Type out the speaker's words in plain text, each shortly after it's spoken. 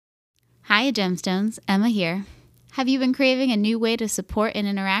Hi, Gemstones. Emma here. Have you been craving a new way to support and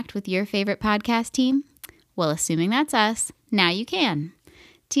interact with your favorite podcast team? Well, assuming that's us, now you can.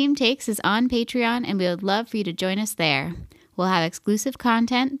 Team Takes is on Patreon, and we would love for you to join us there. We'll have exclusive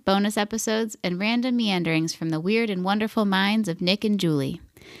content, bonus episodes, and random meanderings from the weird and wonderful minds of Nick and Julie.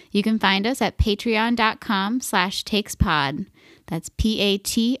 You can find us at patreon.com/takespod. That's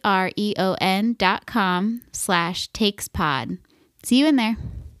patreon.com/takespod. See you in there.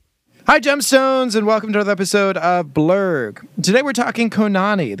 Hi, Gemstones, and welcome to another episode of Blurg. Today we're talking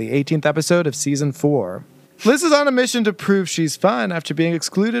Khonani, the 18th episode of Season 4. Liz is on a mission to prove she's fun after being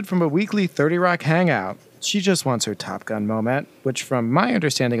excluded from a weekly 30 Rock hangout. She just wants her Top Gun moment, which from my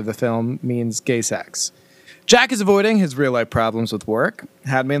understanding of the film means gay sex. Jack is avoiding his real-life problems with work.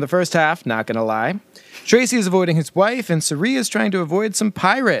 Had me in the first half, not gonna lie. Tracy is avoiding his wife, and Sari is trying to avoid some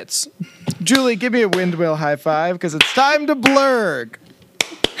pirates. Julie, give me a windmill high five, because it's time to Blurg.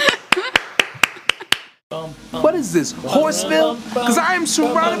 What is this, Horseville? Because I am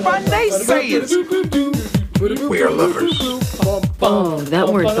surrounded by naysayers. We are lovers. Oh, that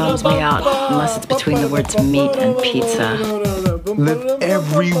word bums me out, unless it's between the words meat and pizza. Live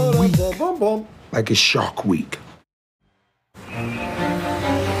every week like a Shark Week.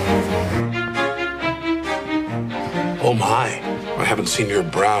 Oh my, I haven't seen your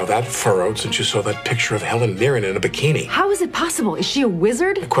brow that furrowed since you saw that picture of Helen Mirren in a bikini. How is it possible? Is she a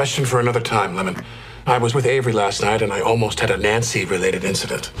wizard? A question for another time, Lemon. I was with Avery last night and I almost had a Nancy-related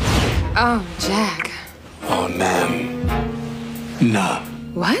incident. Oh, Jack. Oh, Nan. Nah.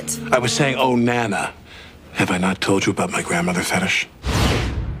 What? I was saying, oh, Nana. Have I not told you about my grandmother fetish?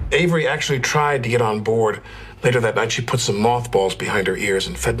 Avery actually tried to get on board. Later that night, she put some mothballs behind her ears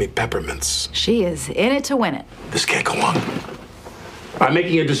and fed me peppermints. She is in it to win it. This can't go on. I'm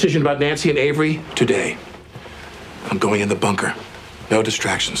making a decision about Nancy and Avery today. I'm going in the bunker. No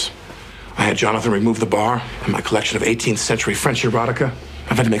distractions. I had Jonathan remove the bar and my collection of 18th century French erotica.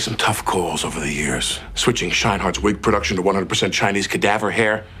 I've had to make some tough calls over the years. Switching Scheinhardt's wig production to 100% Chinese cadaver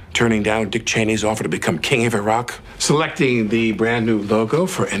hair. Turning down Dick Cheney's offer to become king of Iraq. Selecting the brand new logo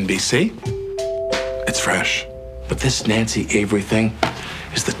for NBC. It's fresh. But this Nancy Avery thing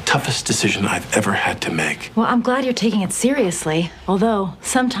is the toughest decision I've ever had to make. Well, I'm glad you're taking it seriously. Although,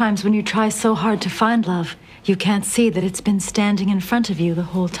 sometimes when you try so hard to find love, you can't see that it's been standing in front of you the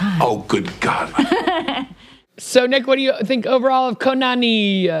whole time. Oh, good God. So, Nick, what do you think overall of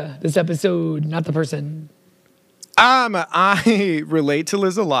Khonani, this episode, not the person? I relate to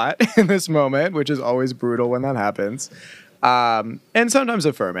Liz a lot in this moment, which is always brutal when that happens. And sometimes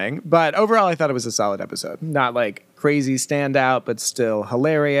affirming. But overall, I thought it was a solid episode. Not like crazy standout, but still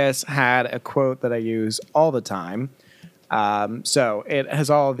hilarious. Had a quote that I use all the time. So it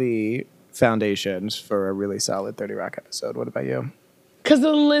has all the foundations for a really solid 30 Rock episode. What about you? Because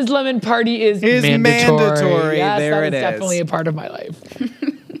the Liz Lemon party is mandatory. Yes, there that it is definitely a part of my life.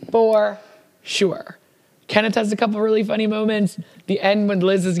 For sure. Kenneth has a couple really funny moments. The end when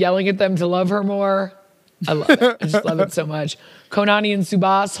Liz is yelling at them to love her more. I love it. I just love it so much. Khonani and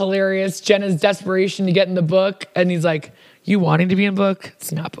Subhas, hilarious. Jenna's desperation to get in the book. And he's like, you wanting to be in book?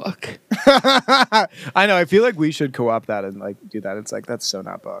 It's not book. I know. I feel like we should co-opt that and like do that. It's like, that's so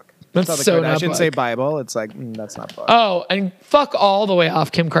not book. That's so not book. I shouldn't say Bible. It's like, that's not book. Oh, and fuck all the way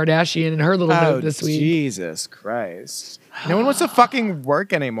off Kim Kardashian and her little note this week. Jesus Christ. No one wants to fucking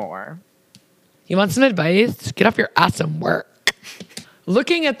work anymore. You want some advice? Get off your ass and work.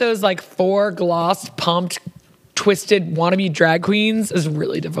 Looking at those like 4 glossed, pumped, twisted wannabe drag queens is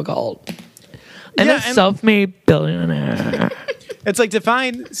really difficult. And a self-made billionaire. It's like,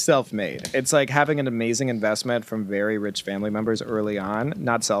 define self-made. It's like having an amazing investment from very rich family members early on,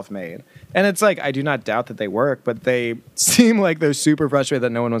 not self-made. And it's like, I do not doubt that they work, but they seem like they're super frustrated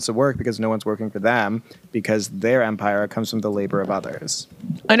that no one wants to work because no one's working for them because their empire comes from the labor of others.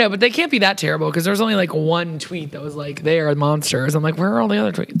 I know, but they can't be that terrible because there's only like one tweet that was like, they are monsters. I'm like, where are all the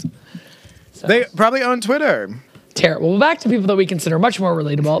other tweets? So. They probably own Twitter. Terrible. Well, back to people that we consider much more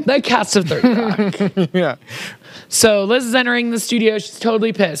relatable. The cast of 30 Rock. Yeah. So Liz is entering the studio. She's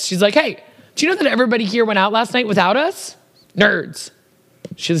totally pissed. She's like, hey, do you know that everybody here went out last night without us? Nerds.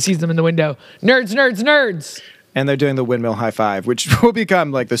 She sees them in the window. Nerds, nerds, nerds. And they're doing the windmill high five, which will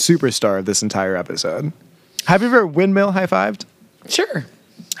become like the superstar of this entire episode. Have you ever windmill high fived? Sure.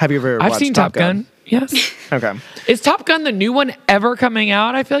 Have you ever I've watched seen Top Gun. Yes. Okay. Is Top Gun the new one ever coming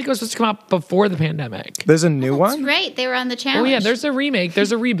out? I feel like it was supposed to come out before the pandemic. There's a new one? That's right. They were on the challenge. Oh, yeah. There's a remake.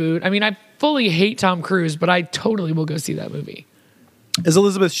 There's a reboot. I mean, I fully hate Tom Cruise, but I totally will go see that movie. Is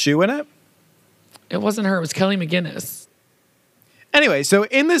Elizabeth Shue in it? It wasn't her. It was Kelly McGinnis. Anyway, so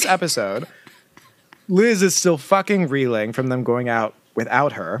in this episode, Liz is still fucking reeling from them going out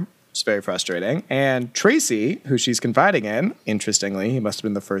without her. It's very frustrating. And Tracy, who she's confiding in, interestingly, he must have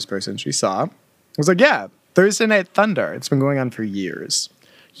been the first person she saw, was like, yeah, Thursday Night Thunder. It's been going on for years.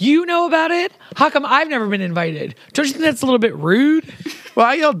 You know about it? How come I've never been invited? Don't you think that's a little bit rude? Well,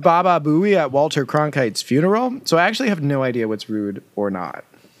 I yelled Baba Booey at Walter Cronkite's funeral, so I actually have no idea what's rude or not.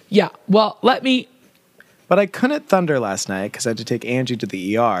 Yeah, well, let me... But I couldn't at Thunder last night because I had to take Angie to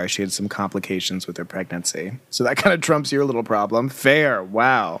the ER. She had some complications with her pregnancy. So that kind of trumps your little problem. Fair.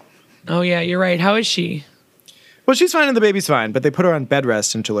 Wow. Oh, yeah, you're right. How is she? Well, she's fine and the baby's fine, but they put her on bed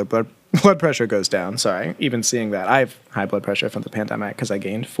rest until her blood pressure goes down. Sorry, even seeing that. I have high blood pressure from the pandemic because I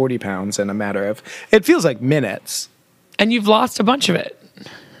gained 40 pounds in a matter of, it feels like minutes. And you've lost a bunch of it.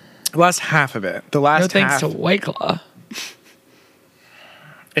 Lost half of it. The last No thanks half. to White Claw.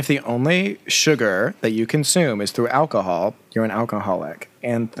 If the only sugar that you consume is through alcohol, you're an alcoholic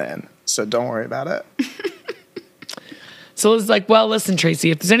and thin. So don't worry about it. So Liz is like, well, listen, Tracy,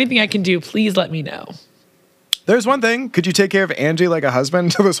 if there's anything I can do, please let me know. There's one thing. Could you take care of Angie like a husband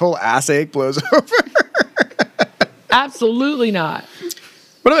until this whole ass ache blows over? Absolutely not.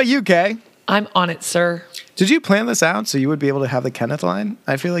 What about you, Kay? I'm on it, sir. Did you plan this out so you would be able to have the Kenneth line?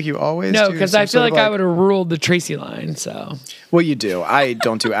 I feel like you always No, do because some I feel sort of like I would have ruled the Tracy line, so. Well, you do. I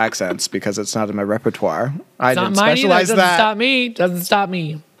don't do accents because it's not in my repertoire. I It's not didn't mine either. specialize Doesn't that. stop me. Doesn't stop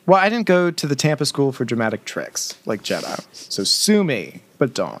me. Well, I didn't go to the Tampa School for Dramatic Tricks like Jenna. So sue me,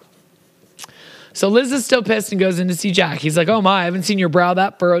 but don't. So Liz is still pissed and goes in to see Jack. He's like, oh my, I haven't seen your brow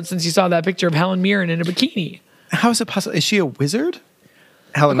that furrowed since you saw that picture of Helen Mirren in a bikini. How is it possible? Is she a wizard?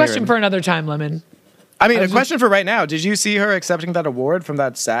 Helen A question Mirren. for another time, Lemon. I mean, a question for right now. Did you see her accepting that award from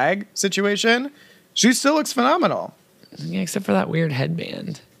that SAG situation? She still looks phenomenal. Yeah, except for that weird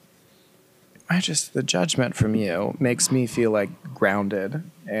headband. The judgment from you makes me feel like grounded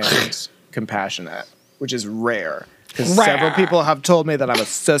and compassionate, which is rare. Because several people have told me that I'm a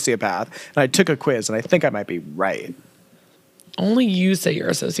sociopath, and I took a quiz, and I think I might be right. Only you say you're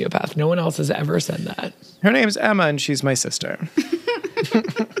a sociopath. No one else has ever said that. Her name's Emma, and she's my sister.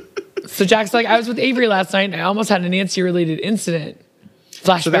 So Jack's like, I was with Avery last night, and I almost had a Nancy-related incident.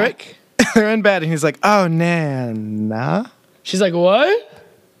 Flashback. They're in bed, and he's like, oh, Nana. She's like, what?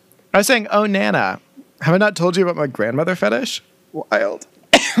 I was saying, oh, Nana. Have I not told you about my grandmother fetish? Wild.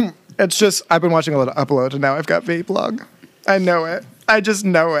 It's just, I've been watching a lot of Upload, and now I've got vape lung. I know it. I just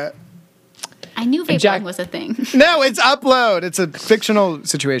know it. I knew vape Jack- lung was a thing. No, it's Upload. It's a fictional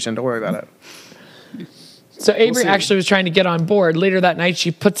situation. Don't worry about it. So Avery see. actually was trying to get on board. Later that night, she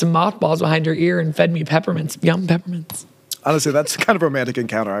put some mothballs behind her ear and fed me peppermints. Yum, peppermints. Honestly, that's the kind of romantic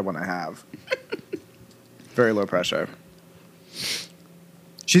encounter I want to have. Very low pressure.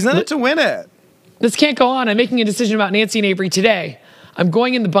 She's in it to win it. This can't go on. I'm making a decision about Nancy and Avery today. I'm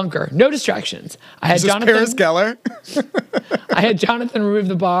going in the bunker. No distractions. I had Is this Paris Geller? I had Jonathan remove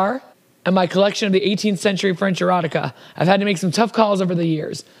the bar and my collection of the 18th century French erotica. I've had to make some tough calls over the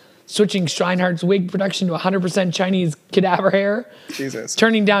years. Switching Steinhardt's wig production to 100% Chinese cadaver hair. Jesus.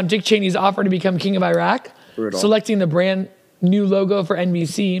 Turning down Dick Cheney's offer to become king of Iraq. Brutal. Selecting the brand new logo for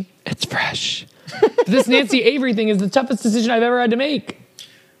NBC. It's fresh. This Nancy Avery thing is the toughest decision I've ever had to make.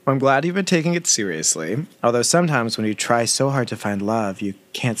 I'm glad you've been taking it seriously. Although sometimes when you try so hard to find love, you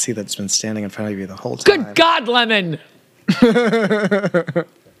can't see that it's been standing in front of you the whole time. Good God, Lemon!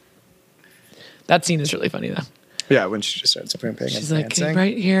 That scene is really funny, though. Yeah, when she just starts playing She's and like, dancing.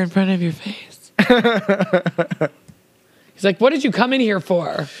 right here in front of your face. He's like, what did you come in here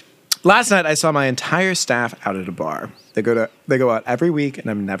for? Last night, I saw my entire staff out at a bar. They go out every week, and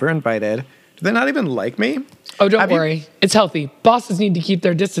I'm never invited. Do they not even like me? Oh, don't worry. It's healthy. Bosses need to keep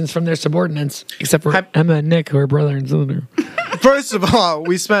their distance from their subordinates. Except for Emma and Nick, who are brother and sister. First of all,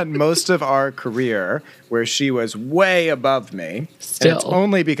 we spent most of our career where she was way above me. Still. And it's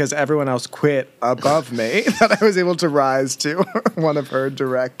only because everyone else quit above me that I was able to rise to one of her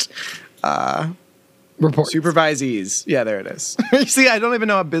direct Reports. supervisees. Yeah, there it is. You see, I don't even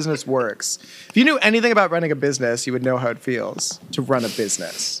know how business works. If you knew anything about running a business, you would know how it feels to run a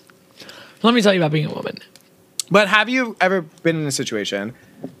business. Let me tell you about being a woman. But have you ever been in a situation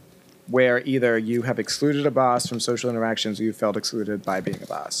where either you have excluded a boss from social interactions or you felt excluded by being a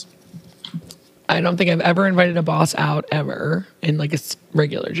boss? I don't think I've ever invited a boss out ever in like a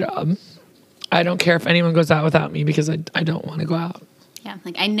regular job. I don't care if anyone goes out without me because I don't want to go out. Yeah,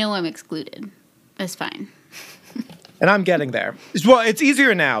 like I know I'm excluded. It's fine. And I'm getting there. Well, it's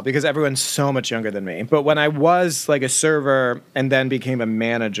easier now because everyone's so much younger than me. But when I was like a server and then became a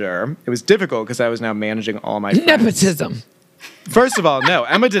manager, it was difficult because I was now managing all my friends. Nepotism. First of all, no,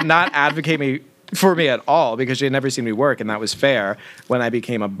 Emma did not advocate for me at all because she had never seen me work, and that was fair when I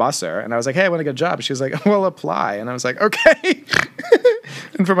became a busser. And I was like, hey, I want to get a job. She was like, well, apply. And I was like, okay.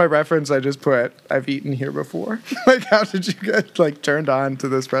 And for my reference, I just put, I've eaten here before. Like, how did you get, like, turned on to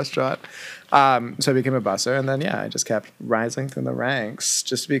this restaurant? So I became a busser, and then, I just kept rising through the ranks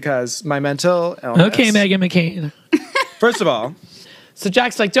just because my mental illness. Okay, Megan McCain. First of all. So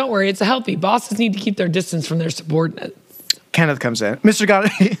Jack's like, don't worry, it's healthy. Bosses need to keep their distance from their subordinates. Kenneth comes in. Mr.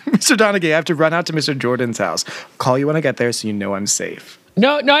 Donaghy, I have to run out to Mr. Jordan's house. Call you when I get there so you know I'm safe.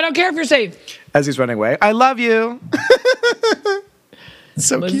 No, I don't care if you're safe. As he's running away, I love you.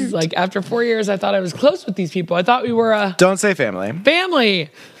 So Liz cute. is like, after 4 years, I thought I was close with these people. I thought we were a Don't say family. family.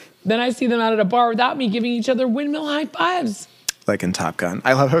 Then I see them out at a bar without me giving each other windmill high fives. Like in Top Gun.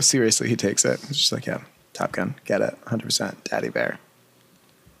 I love how seriously he takes it. It's just like, yeah, Top Gun. Get it. 100%. Daddy Bear.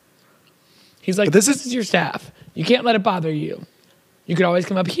 He's like, But this is your staff. You can't let it bother you. You could always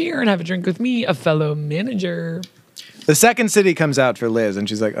come up here and have a drink with me, a fellow manager. The second city comes out for Liz, and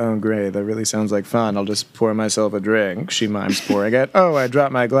she's like, oh, great. That really sounds like fun. I'll just pour myself a drink. She mimes pouring it. Oh, I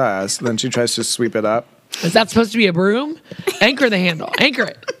dropped my glass. Then she tries to sweep it up. Is that supposed to be a broom? Anchor the handle. Anchor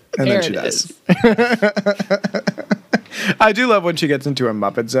it. And there then she it does. is. I do love when she gets into a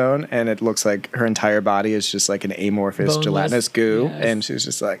Muppet zone, and it looks like her entire body is just like an amorphous Boneless. gelatinous goo. Yes. And she's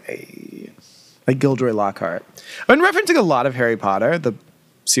just like, hey. Like Gilderoy Lockhart. I've been referencing a lot of Harry Potter, the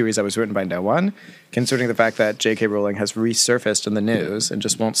series that was written by no one, considering the fact that J.K. Rowling has resurfaced in the news and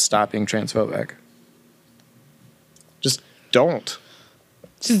just won't stop being transphobic. Just don't.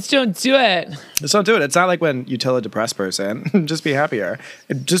 Just don't do it. Just don't do it. It's not like when you tell a depressed person, just be happier.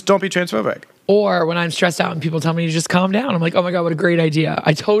 Just don't be transphobic. Or when I'm stressed out and people tell me to just calm down, I'm like, oh my God, what a great idea.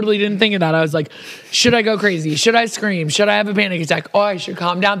 I totally didn't think of that. I was like, should I go crazy? Should I scream? Should I have a panic attack? Oh, I should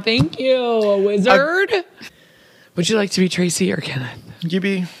calm down. Thank you, a wizard. Would you like to be Tracy or Kenneth? You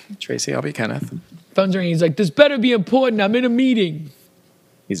be Tracy, I'll be Kenneth. Phone's ringing. He's like, this better be important. I'm in a meeting.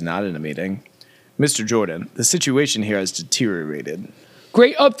 He's not in a meeting. Mr. Jordan, the situation here has deteriorated.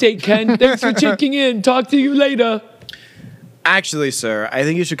 Great update, Ken. Thanks for checking in. Talk to you later. Actually, sir, I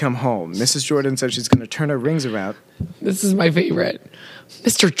think you should come home. Mrs. Jordan said she's going to turn her rings around. This is my favorite.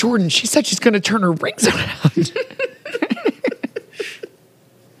 Mr. Jordan, she said she's going to turn her rings around.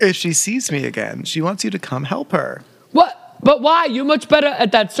 If she sees me again, she wants you to come help her. What? But why? You're much better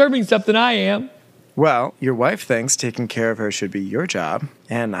at that serving stuff than I am. Well, your wife thinks taking care of her should be your job.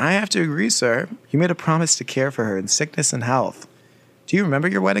 And I have to agree, sir. You made a promise to care for her in sickness and health. Do you remember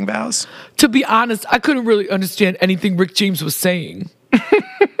your wedding vows? To be honest, I couldn't really understand anything Rick James was saying.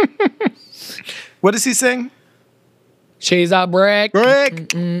 What does he sing? She's a brick.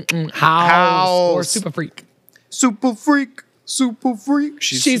 Brick. House. Or super freak. Super freak. Super freak.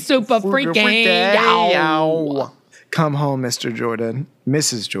 She's super freaking. Yow. Come home, Mr. Jordan.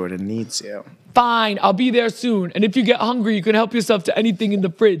 Mrs. Jordan needs you. Fine, I'll be there soon. And if you get hungry, you can help yourself to anything in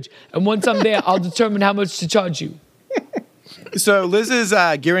the fridge. And once I'm there, I'll determine how much to charge you. So Liz is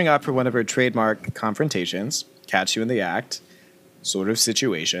gearing up for one of her trademark confrontations, catch you in the act, sort of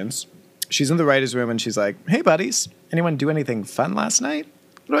situations. She's in the writer's room and she's like, hey, buddies, anyone do anything fun last night?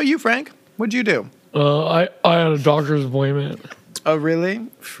 What about you, Frank? What'd you do? I had a doctor's appointment. Oh, really?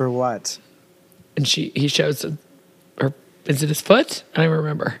 For what? And he shows her, is it his foot? I don't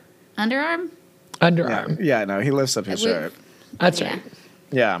remember. Underarm? Underarm. Yeah, no, he lifts up his shirt. That's Yeah. right.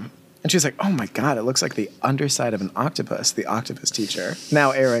 Yeah. And she's like, oh my God, it looks like the underside of an octopus, The Octopus Teacher,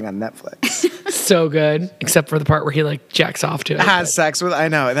 now airing on Netflix. So good, except for the part where he like jacks off to it. Has sex with, I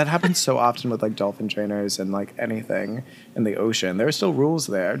know, that happens so often with like dolphin trainers and like anything in the ocean. There are still rules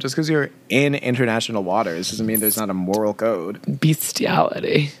there. Just because you're in international waters doesn't mean there's not a moral code.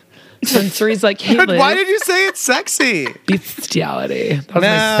 Bestiality. So Cerie's like, hey, Liz. Why did you say it's sexy? Bestiality. That was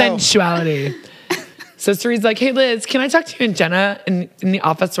my No. sensuality. So Cerie's like, hey, Liz, can I talk to you and Jenna in the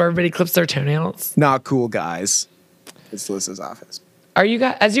office where everybody clips their toenails? Not cool, guys. It's Liz's office. Are you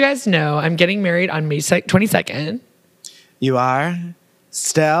guys, as you guys know, I'm getting married on May 22nd. You are?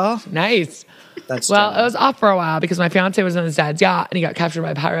 Still? Nice. That's Well, Jenna. it was off for a while because my fiance was on his dad's yacht and he got captured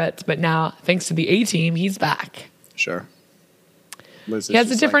by pirates. But now, thanks to the A-team, he's back. Sure. Liz He has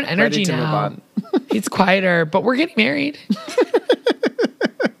a different energy now. He's quieter, but we're getting married.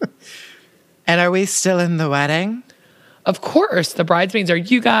 And are we still in the wedding? Of course, the bridesmaids are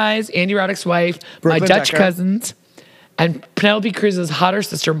you guys, Andy Roddick's wife, my Brooklyn Dutch Decker. cousins, and Penelope Cruz's hotter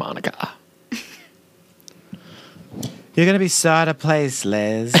sister, Monica. You're going to be so out of place,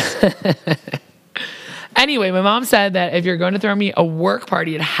 Liz. Anyway, my mom said that if you're going to throw me a work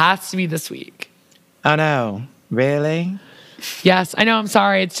party, it has to be this week. Oh, no. Really? Yes, I know, I'm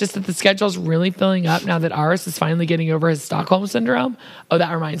sorry. It's just that the schedule's really filling up now that Aris is finally getting over his Stockholm syndrome. Oh,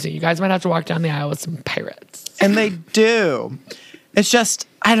 that reminds me. You guys might have to walk down the aisle with some pirates. And they do. It's just,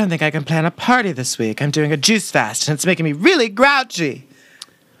 I don't think I can plan a party this week. I'm doing a juice fast, and it's making me really grouchy.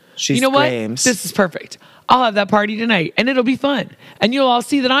 She you know screams. what? This is perfect. I'll have that party tonight, and it'll be fun. And you'll all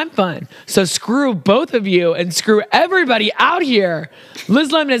see that I'm fun. So screw both of you and screw everybody out here.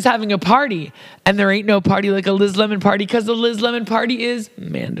 Liz Lemon is having a party, and there ain't no party like a Liz Lemon party because the Liz Lemon party is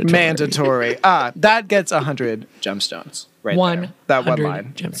mandatory. Mandatory. That gets 100 gemstones right there. That one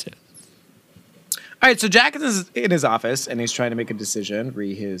line. Gemstone. All right, so Jack is in his office, and he's trying to make a decision,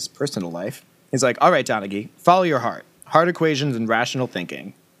 re his personal life. He's like, all right, Donaghy, follow your heart. Heart equations and rational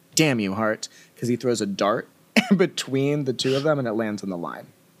thinking. Damn you, heart. Because he throws a dart between the two of them, and it lands on the line.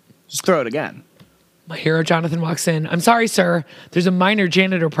 Just throw it again. My hero, Jonathan, walks in. I'm sorry, sir. There's a minor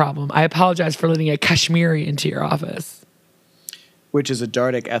janitor problem. I apologize for letting a Kashmiri into your office. Which is a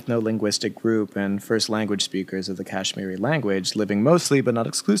Dardic ethno-linguistic group and first language speakers of the Kashmiri language, living mostly but not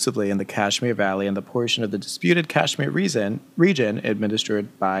exclusively in the Kashmir Valley and the portion of the disputed Kashmir region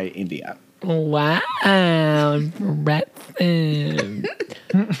administered by India. Wow.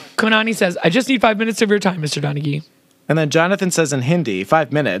 Khonani says, I just need 5 minutes of your time, Mr. Donaghy. And then Jonathan says in Hindi,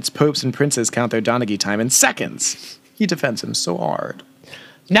 5 minutes, popes and princes count their Donaghy time in seconds. He defends him so hard.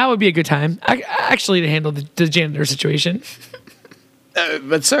 Now would be a good time, actually, to handle the janitor situation.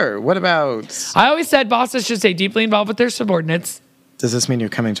 But sir, what about... I always said bosses should stay deeply involved with their subordinates. Does this mean you're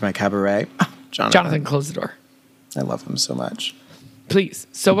coming to my cabaret? Oh, Jonathan, close the door. I love him so much. Please.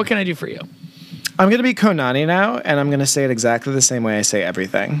 So what can I do for you? I'm going to be Khonani now, and I'm going to say it exactly the same way I say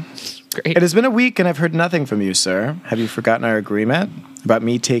everything. Great. It has been a week, and I've heard nothing from you, sir. Have you forgotten our agreement about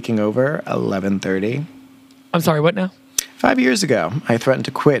me taking over 11:30? I'm sorry, what now? 5 years ago, I threatened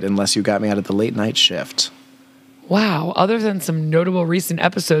to quit unless you got me out of the late night shift. Wow. Other than some notable recent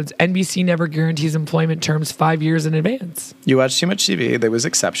episodes, NBC never guarantees employment terms 5 years in advance. You watch too much TV. There was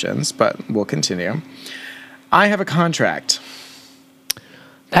exceptions, but we'll continue. I have a contract.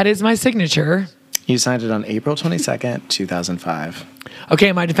 That is my signature. You signed it on April 22nd, 2005. Okay,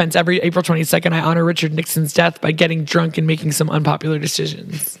 in my defense, every April 22nd, I honor Richard Nixon's death by getting drunk and making some unpopular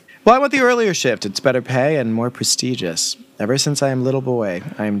decisions. Well, I want the earlier shift. It's better pay and more prestigious. Ever since I am little boy,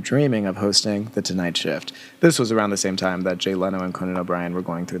 I am dreaming of hosting the Tonight Shift. This was around the same time that Jay Leno and Conan O'Brien were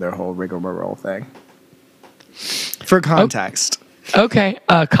going through their whole rigmarole thing. For context. Okay,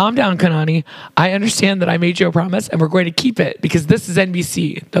 calm down, Khonani. I understand that I made you a promise, and we're going to keep it because this is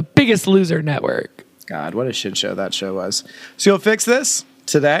NBC, the biggest loser network. God, what a shit show that show was. So you'll fix this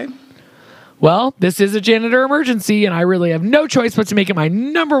today? Well, this is a janitor emergency, and I really have no choice but to make it my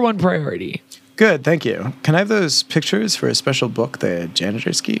 #1 priority. Good, thank you. Can I have those pictures for a special book the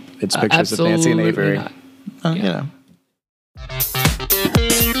janitors keep? It's pictures of Nancy and Avery. Yeah. You know.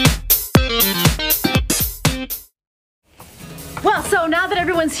 Well, so now that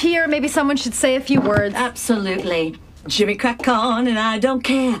everyone's here, maybe someone should say a few words. Absolutely. Jimmy crack on and I don't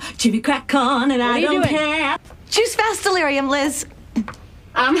care. Jimmy crack on and I don't care. Juice fast delirium, Liz.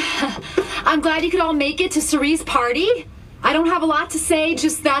 I'm glad you could all make it to Cerie's party. I don't have a lot to say,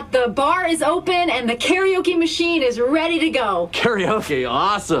 just that the bar is open and the karaoke machine is ready to go. Karaoke,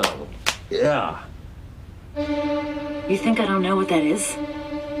 awesome. Yeah. You think I don't know what that is?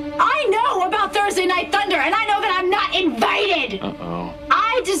 I know about Thursday Night Thunder, and I know that I'm not invited. Uh-oh.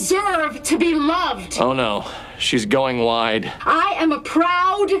 I deserve to be loved. Oh, no. She's going wide. I am a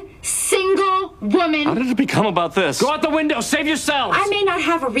proud, single woman. How did it become about this? Go out the window. Save yourselves. I may not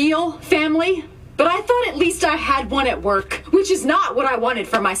have a real family, but I thought at least I had one at work, which is not what I wanted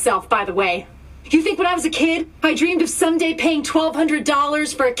for myself, by the way. You think when I was a kid, I dreamed of someday paying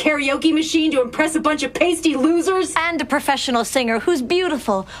 $1,200 for a karaoke machine to impress a bunch of pasty losers? And a professional singer who's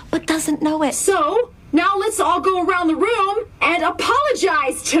beautiful, but doesn't know it. So, now let's all go around the room and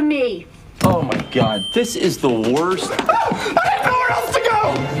apologize to me. Oh my God, this is the worst. I have nowhere else to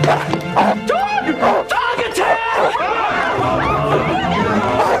go! Dog! Dog attack!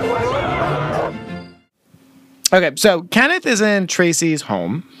 Okay, so Kenneth is in Tracy's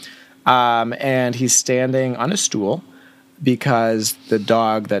home, and he's standing on a stool because the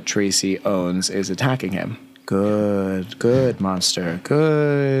dog that Tracy owns is attacking him. Good monster.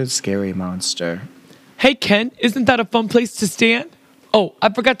 Good, scary monster. Hey, Ken, isn't that a fun place to stand? Oh, I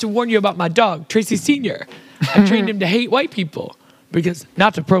forgot to warn you about my dog, Tracy Sr. I trained him to hate white people because,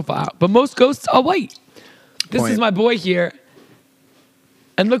 not to profile, but most ghosts are white. This is my boy here.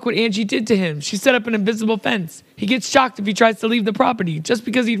 And look what Angie did to him. She set up an invisible fence. He gets shocked if he tries to leave the property just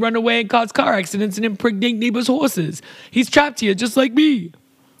because he'd run away and cause car accidents and impregnate neighbors' horses. He's trapped here just like me.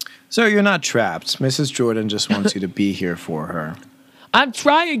 So you're not trapped. Mrs. Jordan just wants you to be here for her. I'm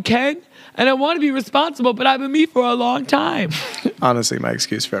trying, Ken. And I want to be responsible, but I've been me for a long time. Honestly, my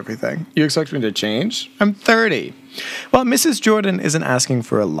excuse for everything. You expect me to change? I'm 30. Well, Mrs. Jordan isn't asking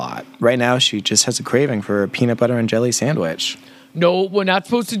for a lot. Right now, she just has a craving for a peanut butter and jelly sandwich. No, we're not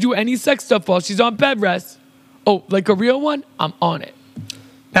supposed to do any sex stuff while she's on bed rest. Oh, like a real one? I'm on it.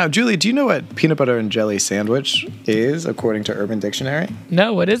 Now, Julie, do you know what peanut butter and jelly sandwich is, according to Urban Dictionary?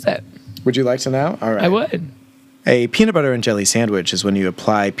 No, what is it? Would you like to know? All right. I would. A peanut butter and jelly sandwich is when you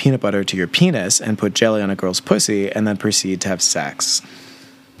apply peanut butter to your penis and put jelly on a girl's pussy and then proceed to have sex.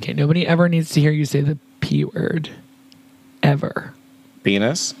 Okay, nobody ever needs to hear you say the P word. Ever.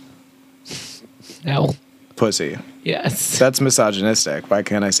 Penis? No. Pussy. Yes. That's misogynistic. Why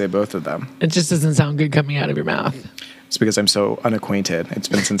can't I say both of them? It just doesn't sound good coming out of your mouth. It's because I'm so unacquainted. It's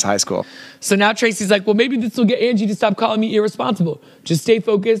been since high school. So now Tracy's like, well, maybe this will get Angie to stop calling me irresponsible. Just stay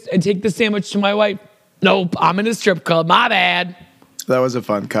focused and take the sandwich to my wife. Nope, I'm in a strip club. My bad. That was a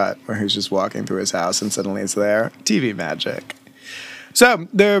fun cut where he's just walking through his house and suddenly it's there. TV magic. So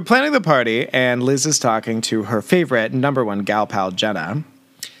they're planning the party and Liz is talking to her favorite number one gal pal, Jenna.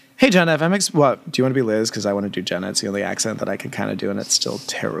 Hey, Jenna, if I'm do you want to be Liz? Because I want to do Jenna. It's the only accent that I can kind of do and it's still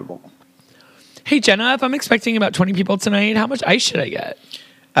terrible. Hey, Jenna, if I'm expecting about 20 people tonight, how much ice should I get?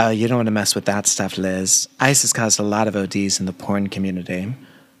 You don't want to mess with that stuff, Liz. Ice has caused a lot of ODs in the porn community.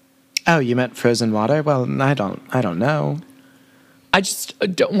 Oh, you meant frozen water? Well, I don't know. I just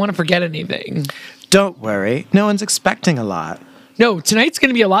don't want to forget anything. Don't worry. No one's expecting a lot. No, tonight's going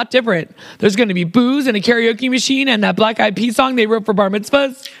to be a lot different. There's going to be booze and a karaoke machine and that Black Eyed Peas song they wrote for bar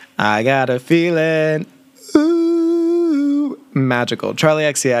mitzvahs. I got a feeling. Ooh. Magical. Charlie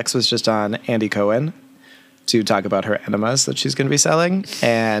XCX was just on Andy Cohen to talk about her enemas that she's going to be selling.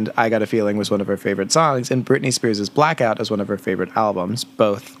 And I Got a Feeling was one of her favorite songs. And Britney Spears' Blackout is one of her favorite albums.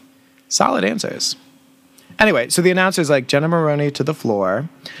 Both solid answers. Anyway, so the announcer's like, Jenna Maroney to the floor.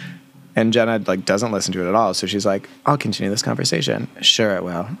 And Jenna doesn't listen to it at all. So she's like, I'll continue this conversation. Sure, it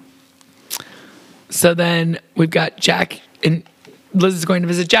will. So then we've got Jack, and Liz is going to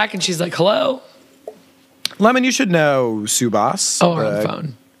visit Jack, and she's like, hello? Lemon, you should know Subas. Oh, we're on the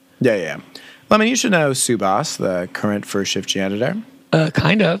phone. Yeah. Lemon, you should know Subas, the current first shift janitor.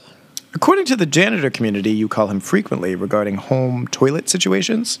 Kind of. According to the janitor community, you call him frequently regarding home toilet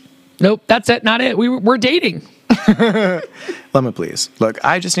situations. Nope, that's it, not it. We're dating. Lemon, please. Look,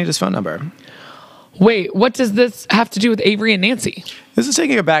 I just need his phone number. Wait, what does this have to do with Avery and Nancy? This is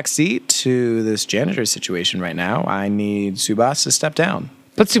taking a back seat to this janitor situation right now. I need Subas to step down.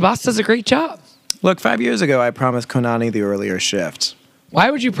 But Subas does a great job. Look, 5 years ago, I promised Khonani the earlier shift. Why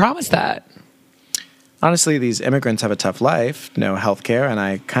would you promise that? Honestly, these immigrants have a tough life, no health care, and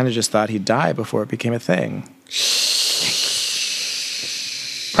I kind of just thought he'd die before it became a thing.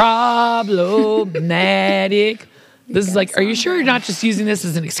 Problematic. This is like, are you sure you're not just using this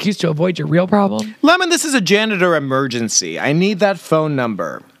as an excuse to avoid your real problem? Lemon, this is a janitor emergency. I need that phone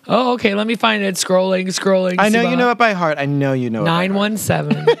number. Oh, okay. Let me find it. Scrolling. I know you know it by heart. I know you know it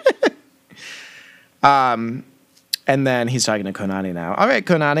 917. And then he's talking to Khonani now. All right,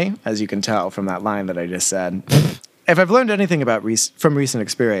 Khonani, as you can tell from that line that I just said, if I've learned anything from recent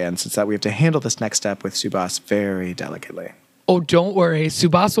experience, it's that we have to handle this next step with Subas very delicately. Oh, don't worry.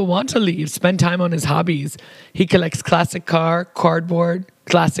 Subas will want to leave, spend time on his hobbies. He collects classic cardboard.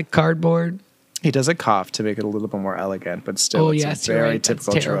 He does a cough to make it a little bit more elegant, but still it's a very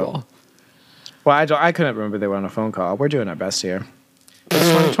typical trope. Well, I couldn't remember they were on a phone call. We're doing our best here. It's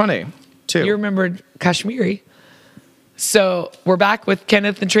 2020, too. You remembered Kashmiri. So we're back with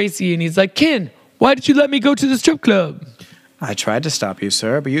Kenneth and Tracy, and he's like, Ken, why did you let me go to the strip club? I tried to stop you,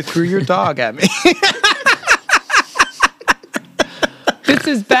 sir, but you threw your dog at me. This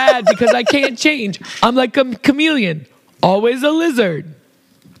is bad because I can't change. I'm like a chameleon, always a lizard.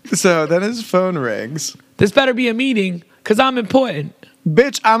 So then his phone rings. This better be a meeting because I'm important.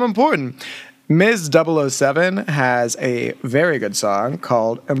 Bitch, I'm important. Ms. 007 has a very good song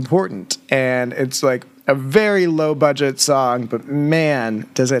called Important. And it's like a very low budget song, but man,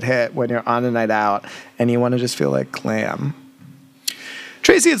 does it hit when you're on a night out and you want to just feel like clam.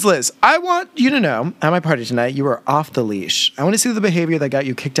 Tracy, it's Liz. I want you to know, at my party tonight, you were off the leash. I want to see the behavior that got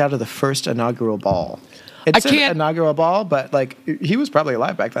you kicked out of the first inaugural ball. It's an inaugural ball, but he was probably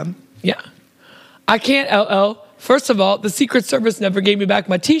alive back then. Yeah. I can't, LL. First of all, the Secret Service never gave me back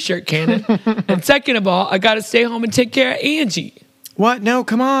my T-shirt cannon. And second of all, I got to stay home and take care of Angie. What? No,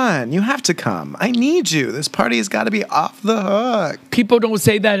 come on. You have to come. I need you. This party has got to be off the hook. People don't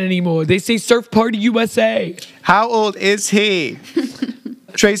say that anymore. They say Surf Party USA. How old is he?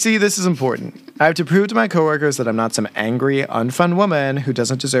 Tracy, this is important. I have to prove to my coworkers that I'm not some angry, unfun woman who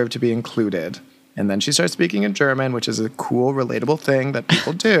doesn't deserve to be included. And then she starts speaking in German, which is a cool, relatable thing that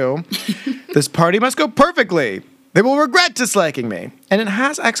people do. This party must go perfectly. They will regret disliking me. And it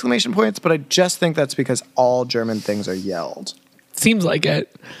has exclamation points, but I just think that's because all German things are yelled. Seems like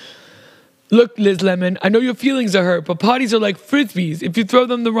it. Look, Liz Lemon, I know your feelings are hurt, but parties are like frisbees. If you throw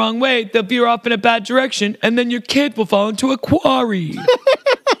them the wrong way, they'll veer off in a bad direction, and then your kid will fall into a quarry.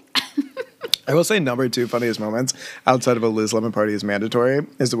 I will say number 2 funniest moments outside of a Liz Lemon party is mandatory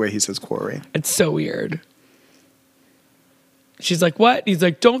is the way he says quarry. It's so weird. She's like, what? He's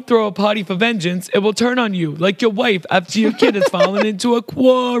like, don't throw a party for vengeance. It will turn on you, like your wife after your kid has fallen into a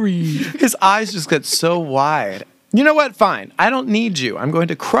quarry. His eyes just get so wide. You know what? Fine. I don't need you. I'm going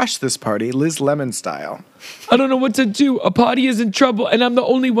to crush this party Liz Lemon style. I don't know what to do. A party is in trouble, and I'm the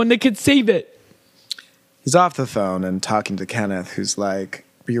only one that can save it. He's off the phone and talking to Kenneth, who's like,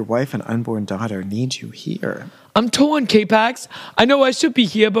 but your wife and unborn daughter need you here. I'm torn, K-Pax. I know I should be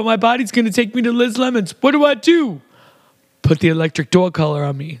here, but my body's going to take me to Liz Lemon's. What do I do? Put the electric dog collar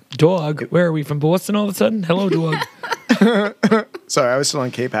on me. Dog? Where are we, from Boston all of a sudden? Hello, dog. Sorry, I was still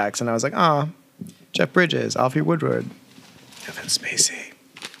on K-Pax, and I was like, Jeff Bridges, Alfie Woodward, Kevin Spacey.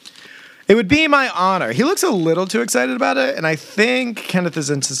 It would be my honor. He looks a little too excited about it, and I think Kenneth is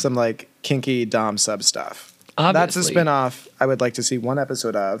into some like kinky dom sub stuff. Obviously. That's a spinoff I would like to see 1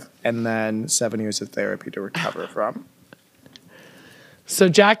 episode of, and then 7 years of therapy to recover from. So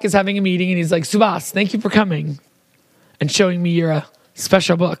Jack is having a meeting, and he's like, Subhas, thank you for coming and showing me your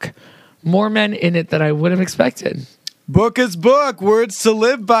special book. More men in it than I would have expected. Book is book. Words to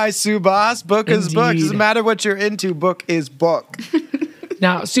live by, Subhas. Book is book. Doesn't matter what you're into. Book is book.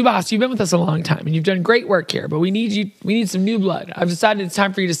 Now, Subhas, you've been with us a long time, and you've done great work here, but we need you. We need some new blood. I've decided it's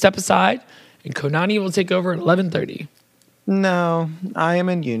time for you to step aside, and Khonani will take over at 11:30. No, I am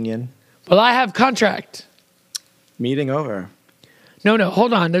in union. Well, I have contract. Meeting over. No,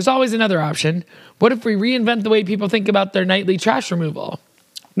 hold on. There's always another option. What if we reinvent the way people think about their nightly trash removal?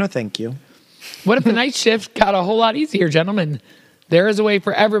 No, thank you. What if the night shift got a whole lot easier, gentlemen? There is a way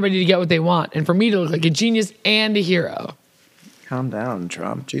for everybody to get what they want, and for me to look like a genius and a hero. Calm down,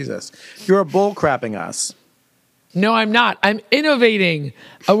 Trump. Jesus. You're bull crapping us. No, I'm not. I'm innovating.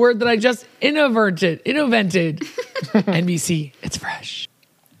 A word that I just innovented. NBC, it's fresh.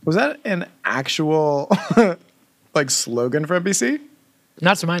 Was that an actual like slogan for NBC?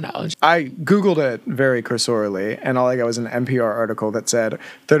 Not to my knowledge. I Googled it very cursorily, and all I got was an NPR article that said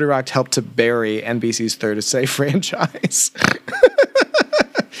 30 Rock helped to bury NBC's Thursday franchise.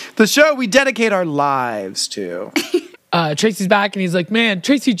 The show we dedicate our lives to. Tracy's back, and he's like, man,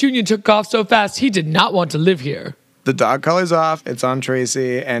 Tracy Jr. took off so fast, he did not want to live here. The dog collar's off, it's on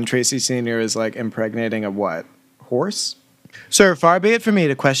Tracy, and Tracy Sr. is like impregnating a what? Horse? Sir, far be it from me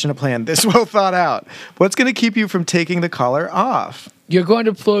to question a plan this well thought out. What's going to keep you from taking the collar off? You're going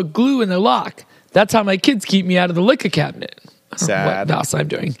to put glue in the lock. That's how my kids keep me out of the liquor cabinet. Sad. What else I'm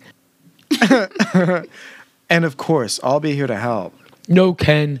doing. And of course, I'll be here to help. No,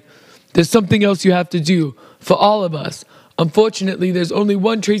 Ken. There's something else you have to do for all of us. Unfortunately, there's only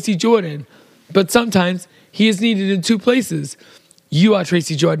one Tracy Jordan, but sometimes he is needed in 2 places. You are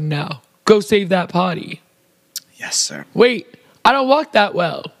Tracy Jordan now. Go save that party. Yes, sir. Wait, I don't walk that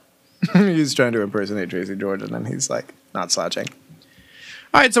well. He's trying to impersonate Tracy Jordan, and he's like not slouching.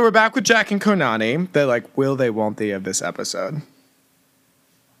 All right, so we're back with Jack and Khonani. They're like, will they, won't they of this episode.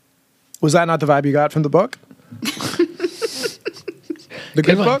 Was that not the vibe you got from the book? The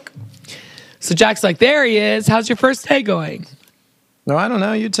good book? So Jack's like, there he is. How's your first day going? No, I don't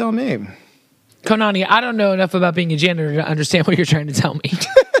know. You tell me. Khonani, I don't know enough about being a janitor to understand what you're trying to tell me.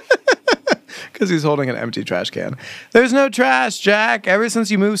 Because he's holding an empty trash can. There's no trash, Jack. Ever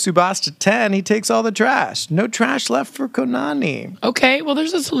since you moved Subhas to 10, he takes all the trash. No trash left for Khonani. Okay, well,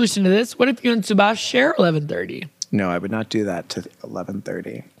 there's a solution to this. What if you and Subhas share 11:30? No, I would not do that to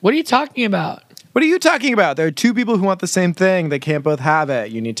 11:30. What are you talking about? What are you talking about? There are 2 people who want the same thing. They can't both have it.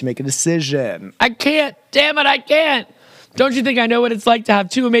 You need to make a decision. I can't. Damn it, I can't. Don't you think I know what it's like to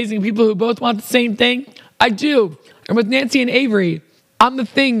have 2 amazing people who both want the same thing? I do. And with Nancy and Avery, I'm the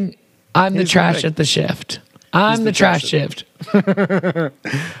thing. I'm the trash at the shift. I'm the trash shift.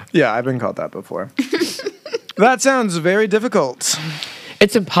 Yeah, I've been called that before. That sounds very difficult.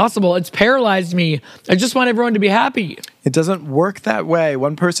 It's impossible. It's paralyzed me. I just want everyone to be happy. It doesn't work that way.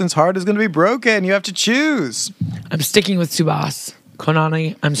 One person's heart is going to be broken. You have to choose. I'm sticking with Subhas.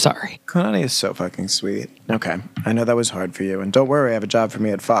 Khonani, I'm sorry. Khonani is so fucking sweet. Okay, I know that was hard for you. And don't worry, I have a job for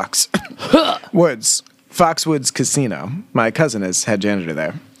me at Fox Woods. Foxwoods Casino. My cousin is head janitor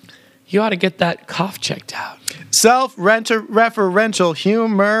there. You ought to get that cough checked out. Self-referential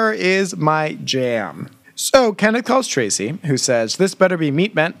humor is my jam. So Kenneth calls Tracy, who says, this better be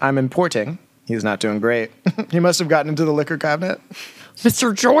meat meant I'm importing. He's not doing great. He must have gotten into the liquor cabinet.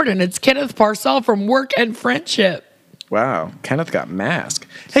 Mr. Jordan, it's Kenneth Parcell from Work and Friendship. Wow, Kenneth got masked.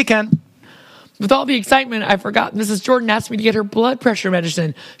 Hey, Ken. With all the excitement, I forgot Mrs. Jordan asked me to get her blood pressure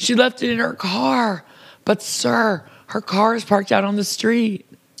medicine. She left it in her car. But, sir, her car is parked out on the street.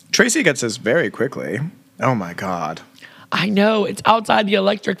 Tracy gets this very quickly. Oh, my God. I know. It's outside the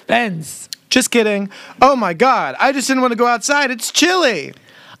electric fence. Just kidding. Oh, my God. I just didn't want to go outside. It's chilly.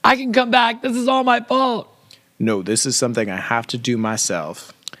 I can come back. This is all my fault. No, this is something I have to do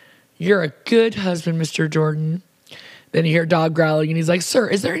myself. You're a good husband, Mr. Jordan. Then you hear a dog growling, and he's like, sir,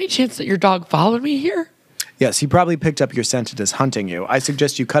 is there any chance that your dog followed me here? Yes, he probably picked up your scent and is hunting you. I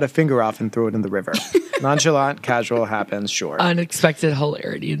suggest you cut a finger off and throw it in the river. Nonchalant, casual, happens, sure. Unexpected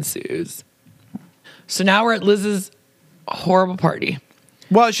hilarity ensues. So now we're at Liz's horrible party.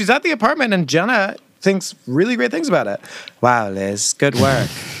 Well, she's at the apartment, and Jenna thinks really great things about it. Wow, Liz, good work.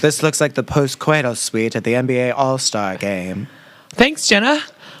 This looks like the post-coital suite at the NBA All-Star game. Thanks, Jenna.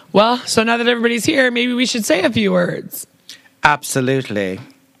 Well, so now that everybody's here, maybe we should say a few words. Absolutely.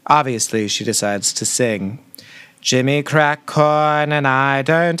 Obviously, she decides to sing. Jimmy crack corn and I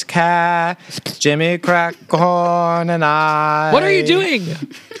don't care. Jimmy crack corn and I... What are you doing?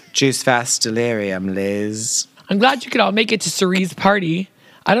 Juice fast delirium, Liz. I'm glad you could all make it to Cerie's party.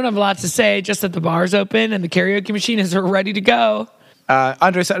 I don't have a lot to say, just that the bar's open and the karaoke machine is ready to go.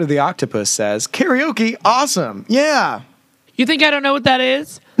 Underside of the Octopus says, karaoke, awesome. Yeah. You think I don't know what that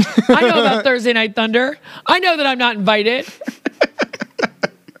is? I know about Thursday Night Thunder. I know that I'm not invited.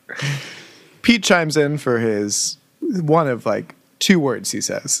 Pete chimes in for his one of like 2 words he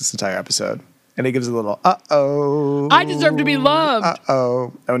says this entire episode. And he gives a little, uh-oh. I deserve to be loved.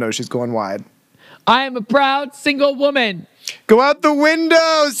 Uh-oh. Oh, no, she's going wide. I am a proud single woman. Go out the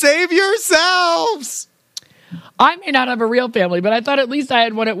window. Save yourselves. I may not have a real family, but I thought at least I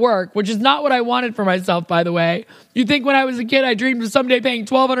had one at work, which is not what I wanted for myself, by the way. You think when I was a kid, I dreamed of someday paying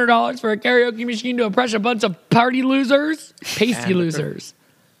 $1,200 for a karaoke machine to impress a bunch of party losers? Pasty losers.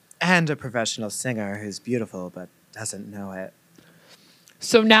 And a professional singer who's beautiful but doesn't know it.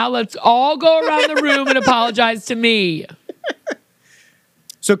 So now let's all go around the room and apologize to me.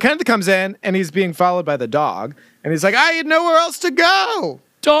 So Kenneth comes in, and he's being followed by the dog. And he's like, I had nowhere else to go.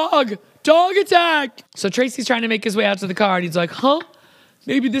 Dog attack. So Tracy's trying to make his way out to the car, and he's like, huh?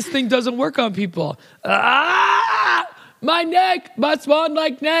 Maybe this thing doesn't work on people. Ah! My neck! My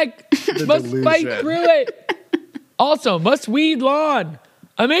swan-like neck! Must fight through it. Also, must weed lawn.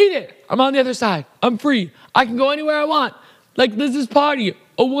 I made it. I'm on the other side. I'm free. I can go anywhere I want. Like Liz's party,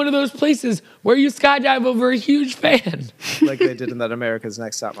 or one of those places where you skydive over a huge fan. Like they did in that America's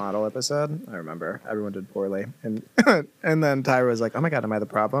Next Top Model episode. I remember. Everyone did poorly. And and then Tyra was like, oh my God, am I the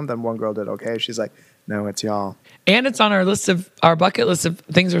problem? Then one girl did okay. She's like, no, it's y'all. And it's on our bucket list of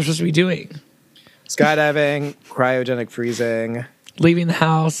things we're supposed to be doing. Skydiving, cryogenic freezing. Leaving the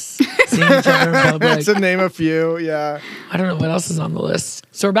house, seeing each other in public. To name a few, yeah. I don't know what else is on the list.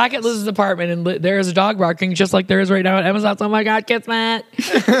 So we're back at Liz's apartment, and there is a dog barking just like there is right now at Emma's house. Oh my God, Kismet.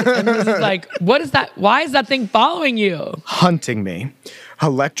 And Liz is like, what is that? Why is that thing following you? Hunting me.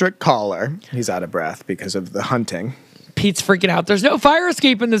 Electric collar. He's out of breath because of the hunting. Pete's freaking out. There's no fire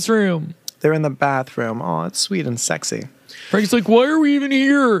escape in this room. They're in the bathroom. Oh, it's sweet and sexy. Frank's like, why are we even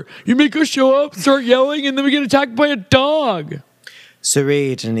here? You make us show up, start yelling, and then we get attacked by a dog.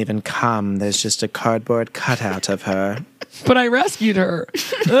 Cerie didn't even come. There's just a cardboard cutout of her. But I rescued her.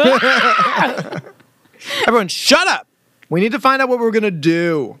 Everyone, shut up. We need to find out what we're going to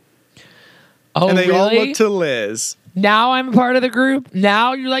do. Oh, and they really? all look to Liz. Now I'm a part of the group?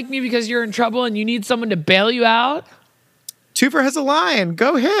 Now you like me because you're in trouble and you need someone to bail you out? Twofer has a line.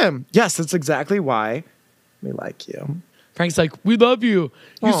 Go him. Yes, that's exactly why we like you. Frank's like, we love you.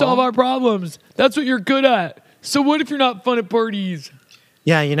 You solve our problems. That's what you're good at. So what if you're not fun at parties?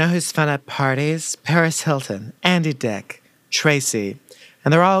 Yeah, you know who's fun at parties? Paris Hilton, Andy Dick, Tracy.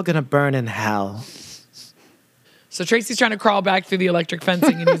 And they're all going to burn in hell. So Tracy's trying to crawl back through the electric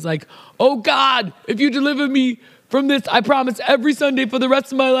fencing, and he's like, oh, God, if you deliver me from this, I promise every Sunday for the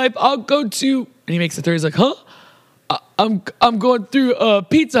rest of my life, I'll go to... And he makes it through. He's like, huh? I'm going through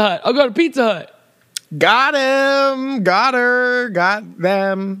Pizza Hut. I'll go to Pizza Hut. Got him. Got her. Got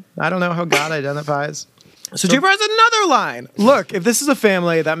them. I don't know how God identifies. So Twofer has another line. Look, if this is a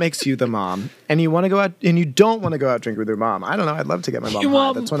family, that makes you the mom. And you want to go out, and you don't want to go out drinking with your mom. I don't know. I'd love to get my mom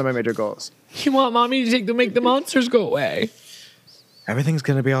high. That's one of my major goals. You want mommy to make the monsters go away. Everything's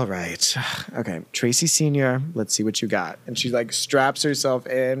going to be all right. Okay, Tracy Sr., let's see what you got. And she, like, straps herself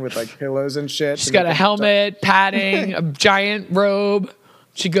in with, like, pillows and shit. She's got a helmet, padding, a giant robe.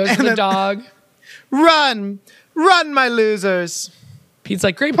 She goes to the dog. Run! Run, my losers! Pete's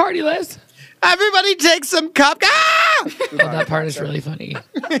like, great party, Liz. Everybody take some cup. Ah! Oh, that part is really funny.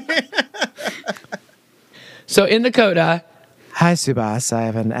 So in the coda, Hi, Subas. I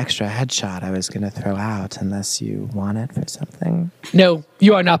have an extra headshot I was going to throw out unless you want it for something. No,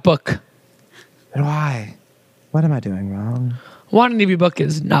 you are not book. But why? What am I doing wrong? Wanting to be book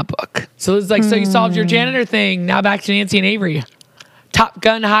is not book. So it's like, so you solved your janitor thing. Now back to Nancy and Avery. Top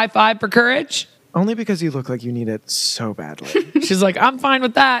Gun high five for courage. Only because you look like you need it so badly. She's like, I'm fine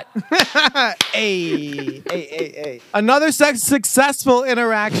with that. Hey. Another successful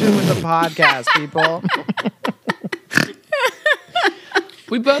interaction with the podcast, people.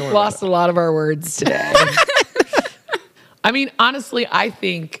 We both lost a lot of our words today. I mean, honestly, I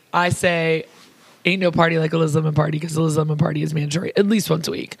think I say ain't no party like a Liz Lemon party because the Liz Lemon party is mandatory at least once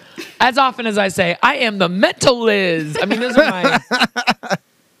a week. As often as I say, I am the mental Liz. I mean, those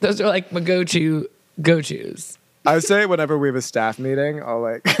are like my go-tos. I would say whenever we have a staff meeting, I'll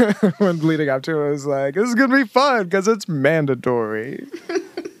like, when leading up to it, I was like, this is going to be fun because it's mandatory.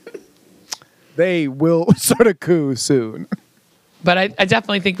 They will sort of coup soon. But I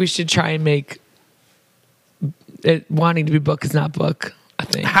definitely think we should try and make it wanting to be book is not book a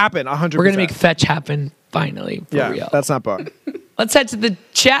thing. Happen, 100%. We're going to make fetch happen finally. For real. That's not book. Let's head to the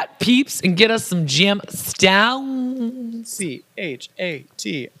chat, peeps, and get us some gem down.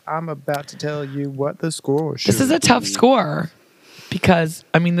 CHAT. I'm about to tell you what the score should This is a tough score because,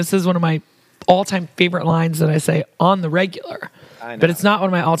 I mean, this is one of my all-time favorite lines that I say on the regular. I know. But it's not one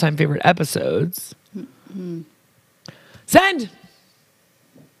of my all-time favorite episodes. Send!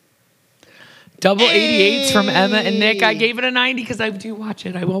 Double 88s from Emma and Nick. I gave it a 90 because I do watch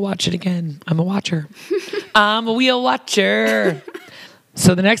it. I will watch it again. I'm a watcher. I'm a wheel watcher.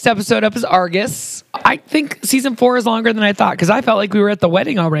 So the next episode up is Argus. I think season 4 is longer than I thought because I felt like we were at the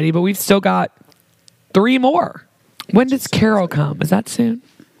wedding already, but we've still got 3 more. When does Carol come? Is that soon?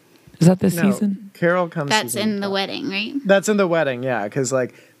 Is that this season? Carol comes. That's in the wedding, right? That's in the wedding, yeah, because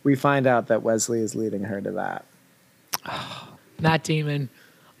like we find out that Wesley is leading her to that. Matt Damon.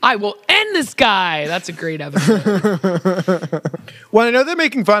 I will end this guy. That's a great episode. Well, I know they're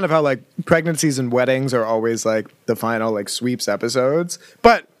making fun of how like pregnancies and weddings are always like the final like sweeps episodes,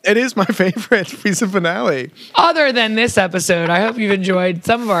 but it is my favorite season finale. Other than this episode, I hope you've enjoyed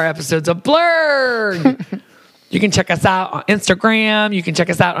some of our episodes of Blurred. You can check us out on Instagram. You can check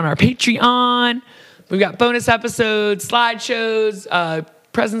us out on our Patreon. We've got bonus episodes, slideshows,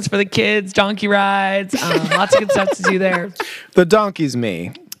 presents for the kids, donkey rides, lots of good stuff to do there. The donkey's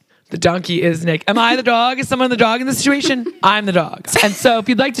me. The donkey is Nick. Am I the dog? Is someone the dog in this situation? I'm the dog. And so if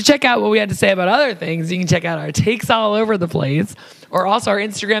you'd like to check out what we had to say about other things, you can check out our takes all over the place, or also our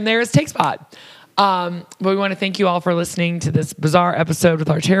Instagram there is TakeSpot. But we want to thank you all for listening to this bizarre episode with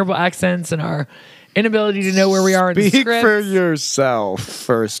our terrible accents and our inability to know where we are in the Speak script. for yourself,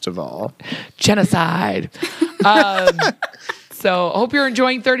 first of all. Genocide. So I hope you're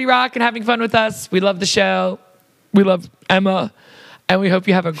enjoying 30 Rock and having fun with us. We love the show. We love Emma. And we hope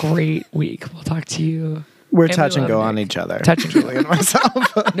you have a great week. We'll talk to you. We're touch and go on each other. Touch and go. Julie and myself.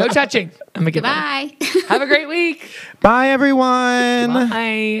 No touching. I'm gonna get Bye. Have a great week. Bye, everyone.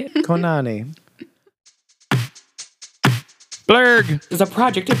 Bye. Khonani. Blurg is a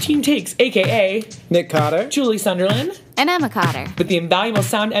project of Team Takes, a.k.a. Nick Cotter. Julie Sunderland. And Emma Cotter. With the invaluable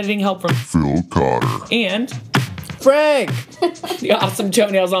sound editing help from Phil Cotter. And Frank. The awesome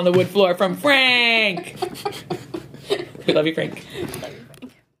toenails on the wood floor from Frank. We love you, Frank.